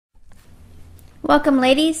Welcome,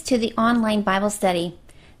 ladies, to the online Bible study.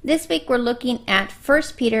 This week we're looking at 1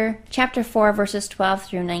 Peter chapter 4, verses 12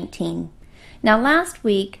 through 19. Now, last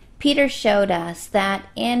week, Peter showed us that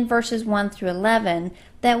in verses 1 through 11,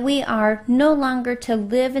 that we are no longer to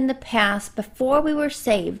live in the past before we were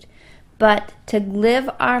saved, but to live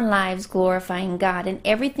our lives glorifying God in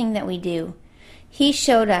everything that we do. He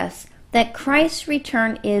showed us that Christ's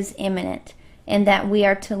return is imminent, and that we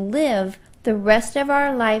are to live the rest of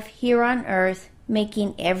our life here on earth,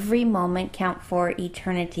 making every moment count for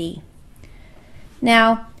eternity.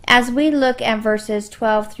 Now, as we look at verses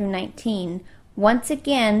 12 through 19, once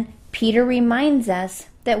again, Peter reminds us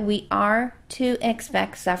that we are to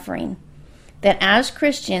expect suffering. That as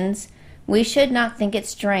Christians, we should not think it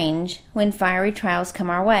strange when fiery trials come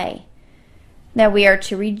our way. That we are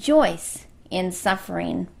to rejoice in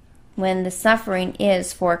suffering when the suffering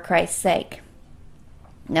is for Christ's sake.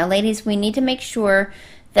 Now, ladies, we need to make sure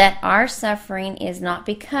that our suffering is not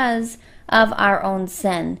because of our own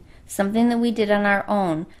sin, something that we did on our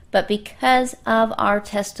own, but because of our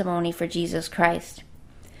testimony for Jesus Christ.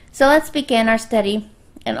 So let's begin our study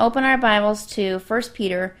and open our Bibles to 1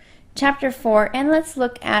 Peter chapter 4, and let's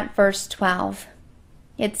look at verse 12.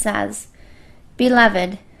 It says,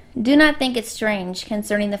 "Beloved, do not think it strange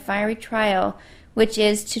concerning the fiery trial which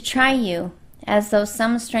is to try you, as though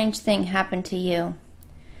some strange thing happened to you."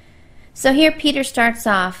 So here Peter starts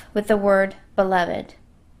off with the word beloved.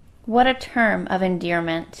 What a term of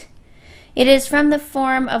endearment. It is from the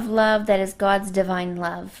form of love that is God's divine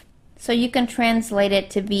love. So you can translate it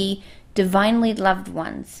to be divinely loved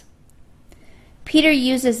ones. Peter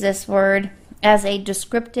uses this word as a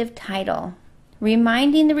descriptive title,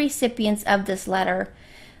 reminding the recipients of this letter,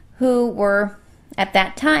 who were at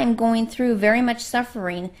that time going through very much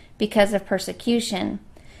suffering because of persecution.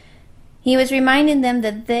 He was reminding them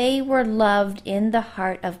that they were loved in the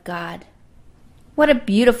heart of God. What a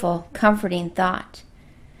beautiful, comforting thought.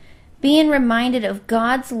 Being reminded of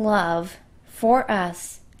God's love for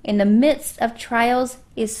us in the midst of trials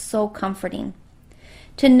is so comforting.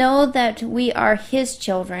 To know that we are His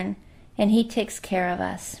children and He takes care of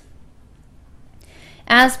us.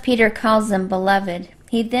 As Peter calls them beloved,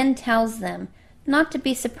 he then tells them not to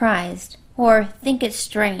be surprised or think it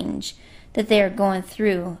strange that they are going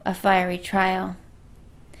through a fiery trial.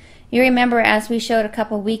 You remember, as we showed a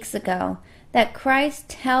couple weeks ago, that Christ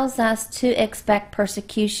tells us to expect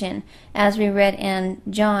persecution, as we read in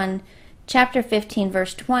John chapter 15,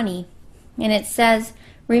 verse 20. And it says,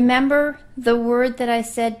 "Remember the word that I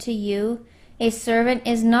said to you, a servant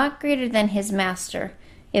is not greater than his master.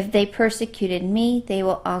 If they persecuted me, they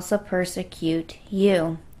will also persecute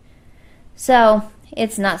you." So,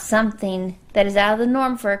 it's not something that is out of the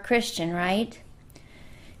norm for a Christian, right?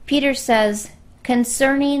 Peter says,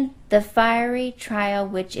 concerning the fiery trial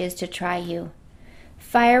which is to try you.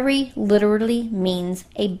 Fiery literally means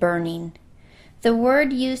a burning. The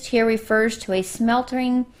word used here refers to a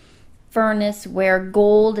smelting furnace where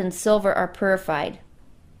gold and silver are purified.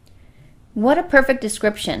 What a perfect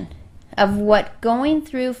description of what going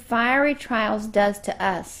through fiery trials does to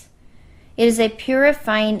us. It is a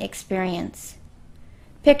purifying experience.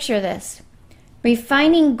 Picture this.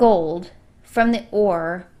 Refining gold from the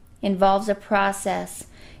ore involves a process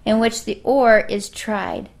in which the ore is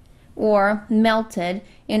tried or melted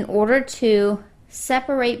in order to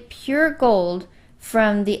separate pure gold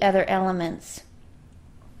from the other elements.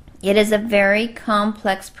 It is a very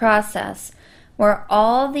complex process where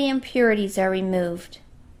all the impurities are removed.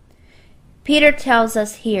 Peter tells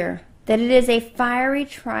us here that it is a fiery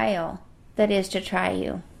trial that is to try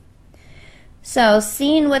you. So,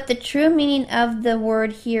 seeing what the true meaning of the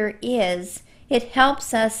word here is, it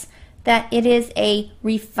helps us that it is a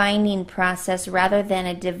refining process rather than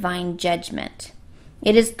a divine judgment.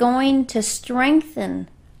 It is going to strengthen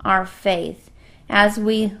our faith as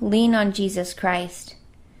we lean on Jesus Christ.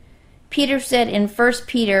 Peter said in 1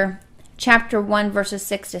 Peter chapter 1, verses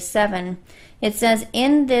 6 to 7, it says,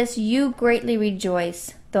 "In this you greatly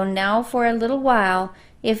rejoice, though now for a little while,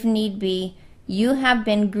 if need be, you have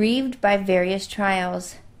been grieved by various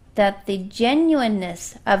trials, that the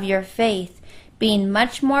genuineness of your faith, being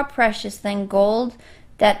much more precious than gold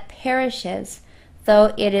that perishes,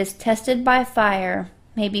 though it is tested by fire,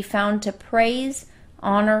 may be found to praise,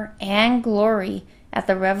 honor, and glory at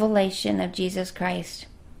the revelation of Jesus Christ."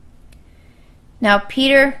 Now,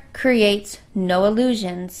 Peter creates no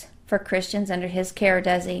illusions for Christians under his care,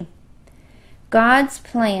 does he? God's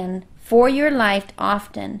plan for your life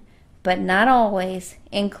often, but not always,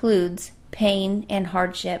 includes pain and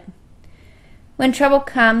hardship. When trouble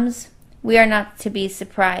comes, we are not to be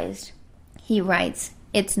surprised. He writes,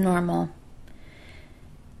 it's normal.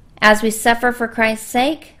 As we suffer for Christ's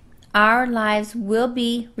sake, our lives will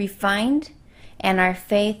be refined and our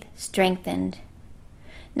faith strengthened.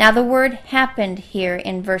 Now the word happened here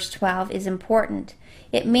in verse 12 is important.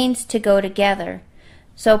 It means to go together.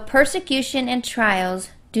 So persecution and trials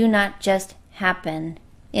do not just happen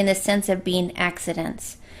in the sense of being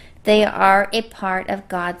accidents. They are a part of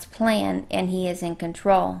God's plan, and He is in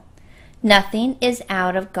control. Nothing is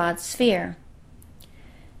out of God's sphere.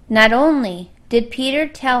 Not only did Peter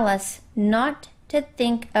tell us not to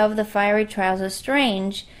think of the fiery trials as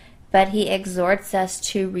strange, but he exhorts us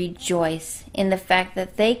to rejoice in the fact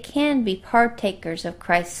that they can be partakers of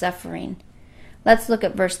Christ's suffering. Let's look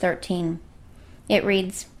at verse 13. It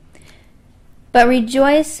reads, "But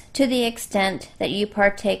rejoice to the extent that you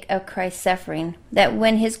partake of Christ's suffering, that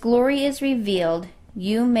when His glory is revealed,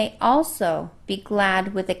 you may also be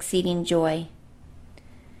glad with exceeding joy."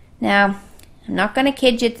 Now, I'm not going to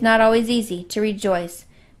kid you, it's not always easy to rejoice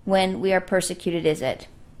when we are persecuted, is it?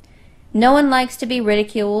 No one likes to be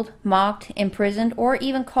ridiculed, mocked, imprisoned, or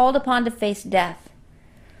even called upon to face death.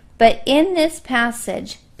 But in this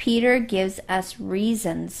passage, Peter gives us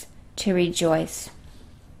reasons to rejoice.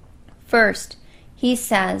 First, he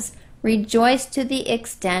says, rejoice to the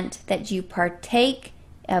extent that you partake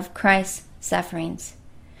of Christ's sufferings.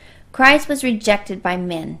 Christ was rejected by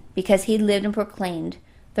men because he lived and proclaimed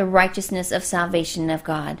the righteousness of salvation of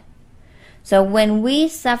God. So when we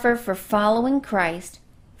suffer for following Christ,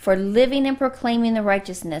 for living and proclaiming the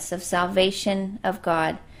righteousness of salvation of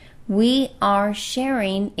God, we are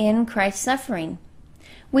sharing in Christ's suffering.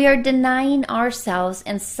 We are denying ourselves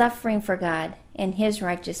and suffering for God and His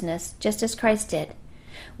righteousness, just as Christ did.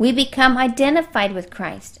 We become identified with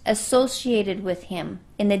Christ, associated with Him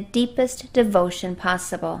in the deepest devotion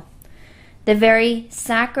possible. The very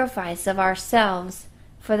sacrifice of ourselves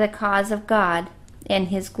for the cause of God and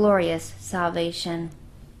His glorious salvation.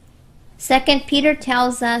 2 Peter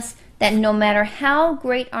tells us that no matter how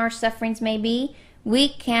great our sufferings may be, we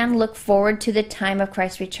can look forward to the time of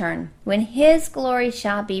Christ's return, when His glory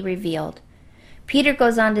shall be revealed. Peter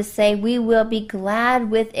goes on to say, we will be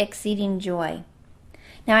glad with exceeding joy.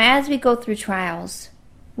 Now, as we go through trials,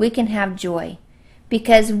 we can have joy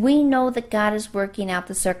because we know that God is working out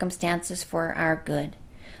the circumstances for our good.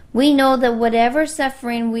 We know that whatever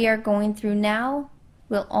suffering we are going through now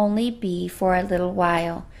will only be for a little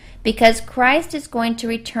while, because Christ is going to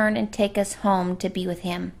return and take us home to be with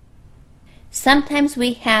Him. Sometimes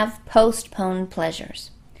we have postponed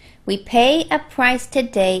pleasures. We pay a price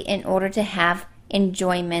today in order to have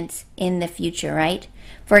enjoyments in the future, right?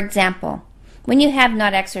 For example, when you have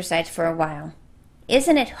not exercised for a while,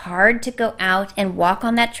 isn't it hard to go out and walk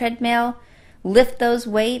on that treadmill, lift those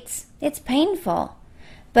weights? It's painful.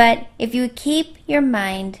 But if you keep your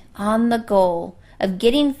mind on the goal of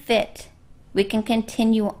getting fit, we can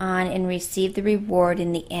continue on and receive the reward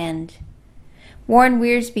in the end. Warren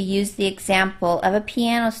Wiersbe used the example of a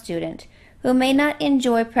piano student who may not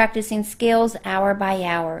enjoy practicing scales hour by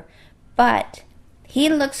hour, but he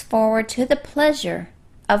looks forward to the pleasure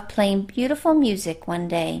of playing beautiful music one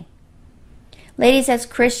day. Ladies, as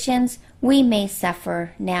Christians, we may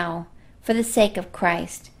suffer now for the sake of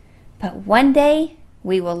Christ, but one day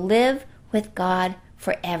we will live with God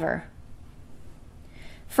forever.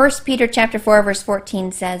 1 Peter chapter 4, verse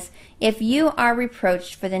 14 says, "If you are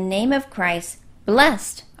reproached for the name of Christ,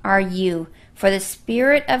 blessed are you, for the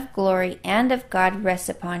Spirit of glory and of God rests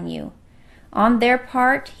upon you. On their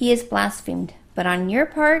part he is blasphemed, but on your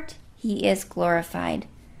part he is glorified."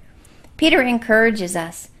 Peter encourages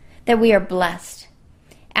us that we are blessed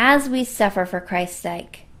as we suffer for Christ's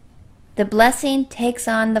sake. The blessing takes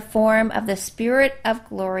on the form of the Spirit of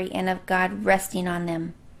glory and of God resting on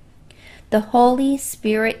them. The Holy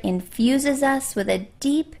Spirit infuses us with a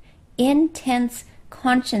deep, intense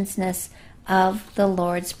consciousness of the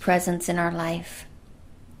Lord's presence in our life.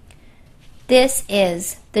 This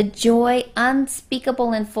is the joy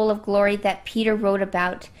unspeakable and full of glory that Peter wrote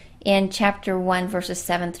about in chapter 1, verses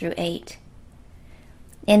 7 through 8.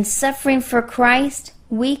 In suffering for Christ,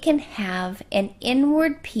 we can have an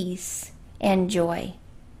inward peace and joy.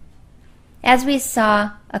 As we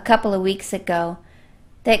saw a couple of weeks ago,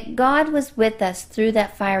 that God was with us through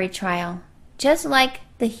that fiery trial, just like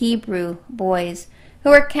the Hebrew boys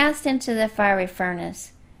who were cast into the fiery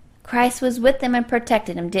furnace. Christ was with them and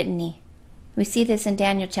protected them, didn't He? We see this in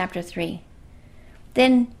Daniel chapter 3.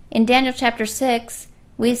 Then in Daniel chapter 6,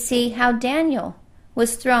 we see how Daniel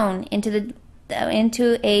was thrown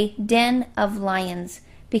into a den of lions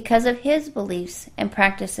because of his beliefs and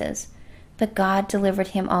practices, but God delivered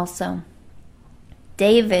him also.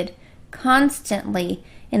 David constantly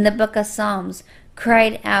in the book of Psalms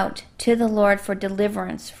cried out to the Lord for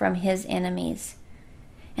deliverance from his enemies.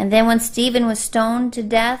 And then when Stephen was stoned to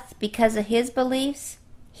death because of his beliefs,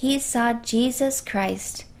 he saw Jesus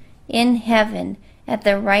Christ in heaven at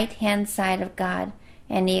the right-hand side of God,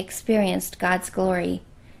 and he experienced God's glory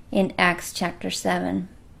in Acts chapter 7.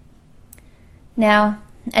 Now,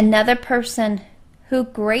 another person who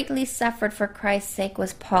greatly suffered for Christ's sake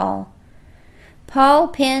was Paul. Paul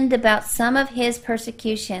penned about some of his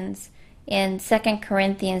persecutions in 2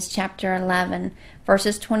 Corinthians chapter 11,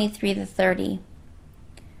 verses 23 to 30.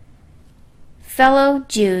 Fellow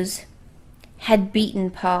Jews had beaten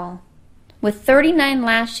Paul with 39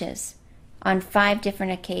 lashes on 5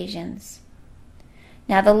 different occasions.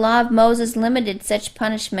 Now, the law of Moses limited such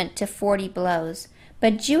punishment to 40 blows,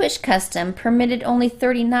 but Jewish custom permitted only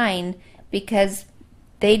 39 because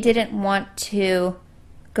they didn't want to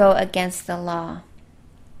go against the law.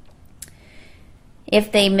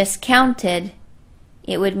 If they miscounted,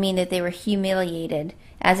 it would mean that they were humiliated.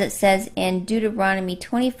 As it says in Deuteronomy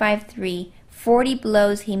 25:3, 40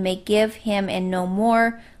 blows he may give him and no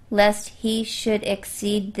more, lest he should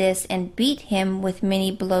exceed this and beat him with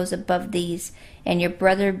many blows above these, and your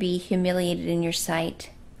brother be humiliated in your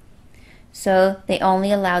sight. So they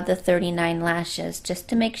only allowed the 39 lashes, just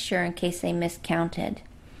to make sure in case they miscounted.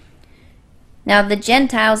 Now the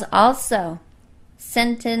Gentiles also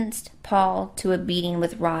sentenced Paul to a beating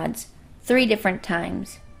with rods 3 different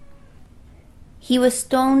times. He was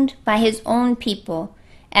stoned by his own people.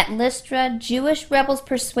 At Lystra, Jewish rebels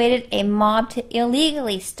persuaded a mob to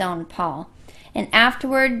illegally stone Paul, and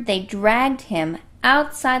afterward they dragged him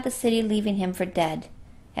outside the city, leaving him for dead,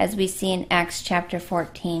 as we see in Acts chapter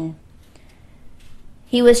 14.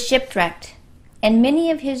 He was shipwrecked, and many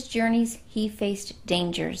of his journeys he faced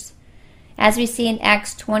dangers. As we see in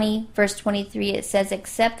Acts 20, verse 23, it says,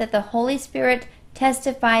 "Except that the Holy Spirit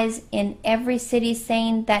testifies in every city,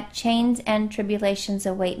 saying that chains and tribulations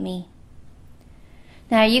await me."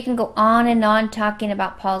 Now, you can go on and on talking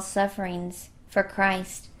about Paul's sufferings for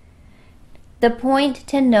Christ. The point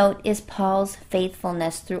to note is Paul's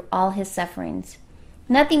faithfulness through all his sufferings.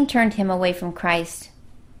 Nothing turned him away from Christ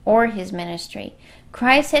or his ministry.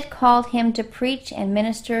 Christ had called him to preach and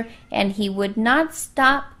minister, and he would not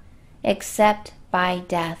stop except by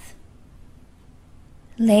death.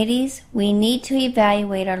 Ladies, we need to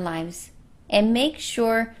evaluate our lives and make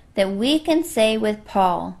sure that we can say with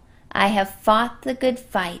Paul, "I have fought the good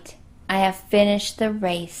fight. I have finished the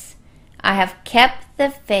race. I have kept the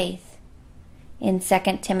faith," in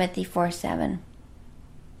 2 Timothy 4:7.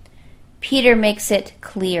 Peter makes it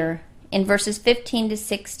clear in verses 15 to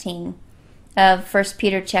 16 of 1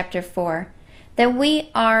 Peter chapter 4 that we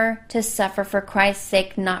are to suffer for Christ's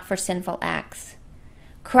sake, not for sinful acts.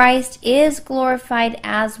 Christ is glorified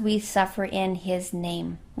as we suffer in his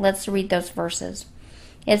name. Let's read those verses.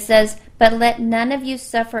 It says, "But let none of you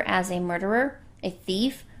suffer as a murderer, a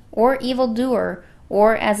thief, or evildoer,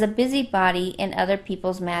 or as a busybody in other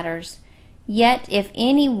people's matters. Yet if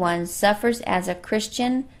anyone suffers as a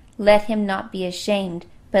Christian, let him not be ashamed,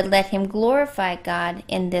 but let him glorify God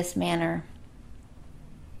in this manner."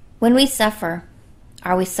 When we suffer,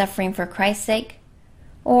 are we suffering for Christ's sake,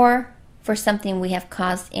 or for something we have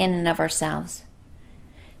caused in and of ourselves?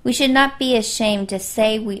 We should not be ashamed to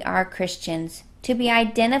say we are Christians, to be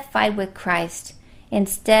identified with Christ.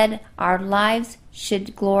 Instead, our lives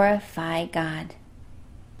should glorify God.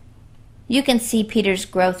 You can see Peter's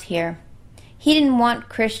growth here. He didn't want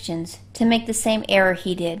Christians to make the same error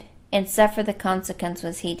he did and suffer the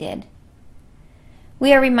consequences he did.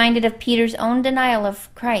 We are reminded of Peter's own denial of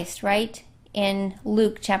Christ, right? In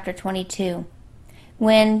Luke chapter 22,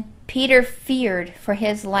 when Peter feared for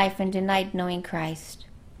his life and denied knowing Christ.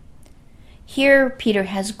 Here, Peter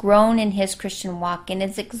has grown in his Christian walk and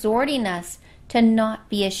is exhorting us to not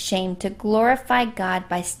be ashamed, to glorify God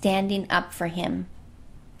by standing up for him.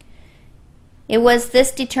 It was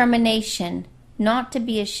this determination not to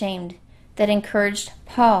be ashamed that encouraged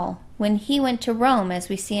Paul when he went to Rome, as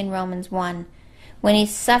we see in Romans 1, when he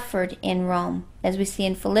suffered in Rome, as we see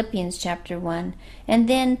in Philippians chapter 1, and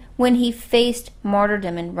then when he faced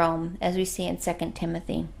martyrdom in Rome, as we see in 2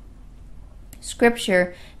 Timothy.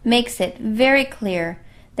 Scripture makes it very clear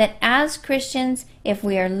that as Christians, if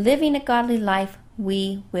we are living a godly life,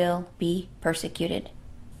 we will be persecuted.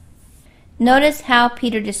 Notice how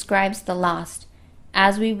Peter describes the lost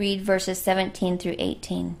as we read verses 17 through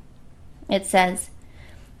 18. It says,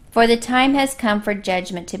 "For the time has come for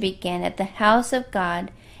judgment to begin at the house of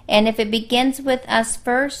God, and if it begins with us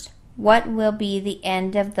first, what will be the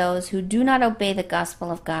end of those who do not obey the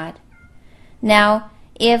gospel of God? Now,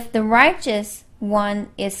 if the righteous one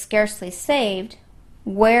is scarcely saved,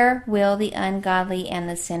 where will the ungodly and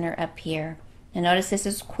the sinner appear? And notice this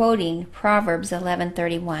is quoting Proverbs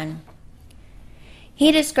 11:31.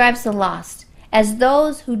 He describes the lost as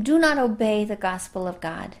those who do not obey the gospel of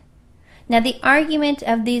God. Now, the argument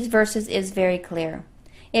of these verses is very clear.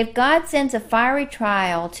 If God sends a fiery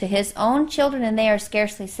trial to his own children and they are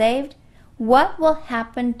scarcely saved, what will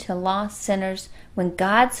happen to lost sinners when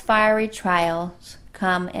God's fiery trials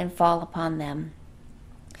come and fall upon them?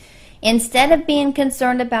 Instead of being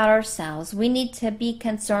concerned about ourselves, we need to be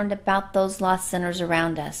concerned about those lost sinners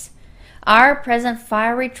around us. Our present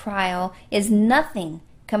fiery trial is nothing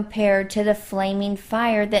compared to the flaming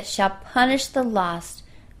fire that shall punish the lost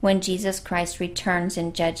when Jesus Christ returns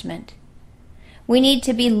in judgment. We need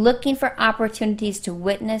to be looking for opportunities to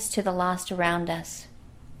witness to the lost around us.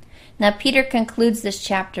 Now, Peter concludes this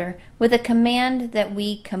chapter with a command that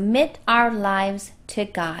we commit our lives to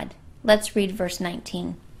God. Let's read verse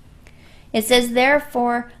 19. It says,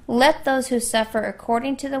 "Therefore, let those who suffer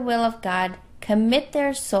according to the will of God commit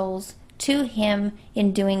their souls to him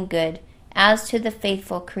in doing good, as to the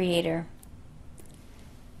faithful Creator."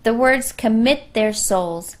 The words "commit their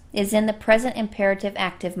souls" is in the present imperative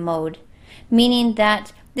active mode, meaning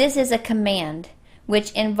that this is a command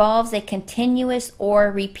which involves a continuous or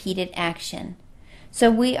repeated action. So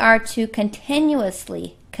we are to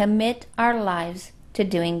continuously commit our lives to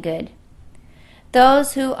doing good.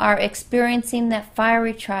 Those who are experiencing that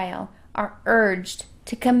fiery trial are urged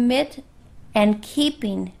to commit and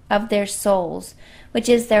keeping of their souls, which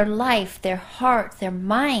is their life, their heart, their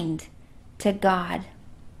mind, to God.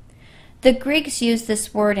 The Greeks use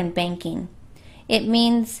this word in banking. It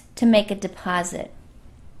means to make a deposit.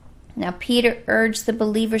 Now, Peter urged the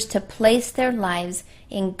believers to place their lives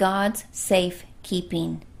in God's safe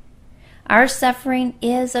keeping. Our suffering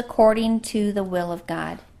is according to the will of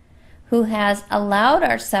God, who has allowed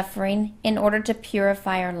our suffering in order to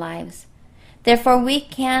purify our lives. Therefore, we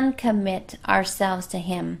can commit ourselves to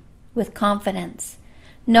him with confidence,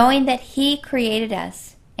 knowing that he created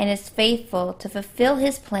us and is faithful to fulfill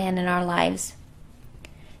his plan in our lives.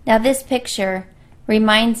 Now, this picture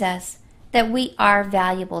reminds us that we are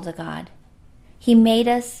valuable to God. He made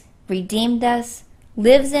us, redeemed us,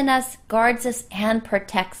 lives in us, guards us, and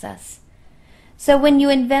protects us. So when you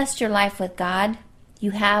invest your life with God,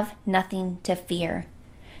 you have nothing to fear,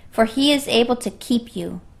 for he is able to keep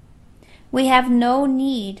you. We have no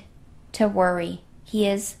need to worry. He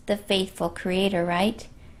is the faithful Creator, right?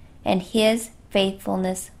 And his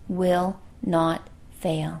faithfulness will not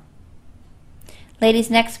fail. Ladies,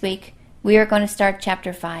 next week we are going to start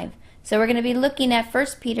chapter 5. So we're going to be looking at 1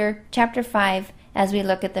 Peter chapter 5 as we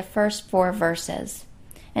look at the first 4 verses.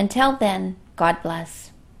 Until then, God bless.